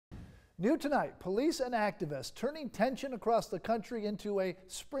New tonight, police and activists turning tension across the country into a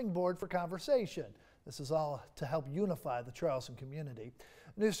springboard for conversation. This is all to help unify the Charleston community.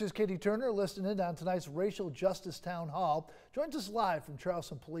 News 2's Katie Turner listening in on tonight's Racial Justice Town Hall. Joins us live from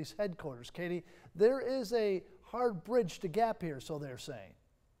Charleston Police Headquarters. Katie, there is a hard bridge to gap here, so they're saying.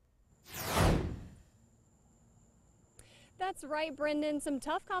 That's right, Brendan. Some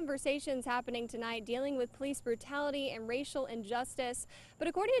tough conversations happening tonight dealing with police brutality and racial injustice. But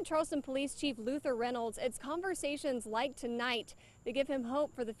according to Charleston Police Chief Luther Reynolds, it's conversations like tonight that give him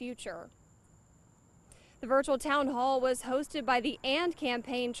hope for the future. The virtual town hall was hosted by the AND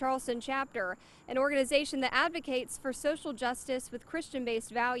Campaign Charleston chapter, an organization that advocates for social justice with Christian-based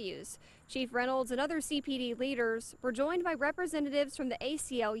values. Chief Reynolds and other CPD leaders were joined by representatives from the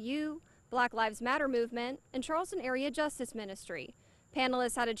ACLU, Black Lives Matter movement, and Charleston Area Justice Ministry.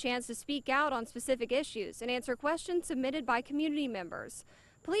 Panelists had a chance to speak out on specific issues and answer questions submitted by community members.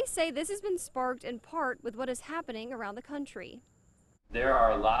 Police say this has been sparked in part with what is happening around the country. There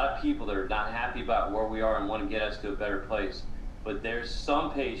are a lot of people that are not happy about where we are and want to get us to a better place. But there's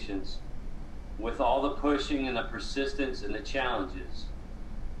some patience with all the pushing and the persistence and the challenges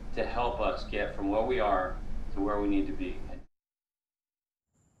to help us get from where we are to where we need to be.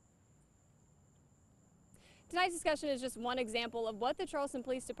 Tonight's discussion is just one example of what the Charleston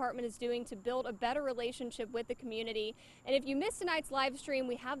Police Department is doing to build a better relationship with the community. And if you missed tonight's live stream,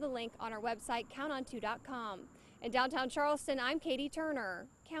 we have the link on our website, counton2.com. In downtown Charleston, I'm Katie Turner.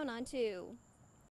 Count on 2.